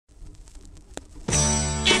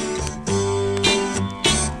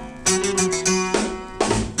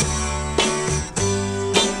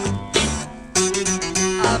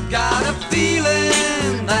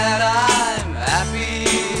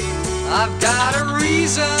got a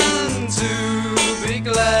reason to be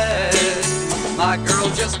glad. My girl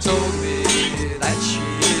just told me that she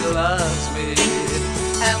loves me,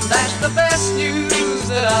 and that's the best news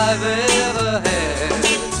that I've ever had.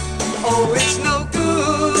 Oh, it's no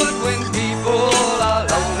good when people are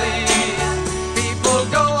lonely. People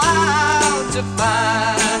go out to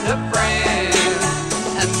find a friend,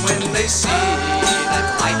 and when they see that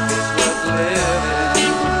life is worth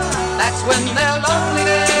living, that's when their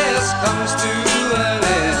loneliness comes to an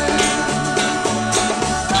end.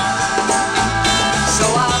 So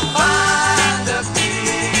I'll find a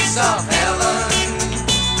piece of heaven,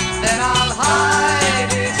 then I'll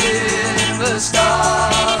hide it in the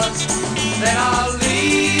stars, then I'll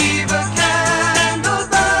leave a candle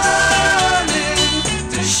burning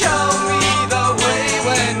to show me the way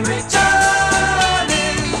when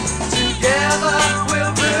returning. Together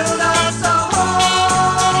we'll build us a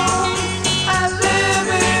home and live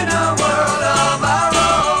in a world of our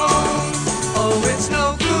own. Oh, it's no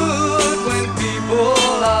good when people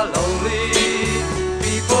are lonely.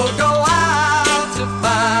 People go out to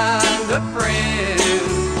find a friend,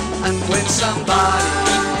 and when somebody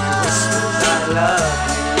whispers I love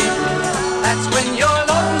you, that's when your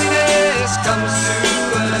loneliness comes to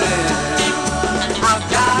an end. I've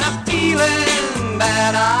got a feeling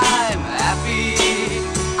that I'm happy.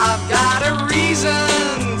 I've got a reason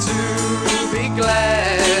to be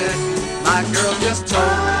glad. My girl just told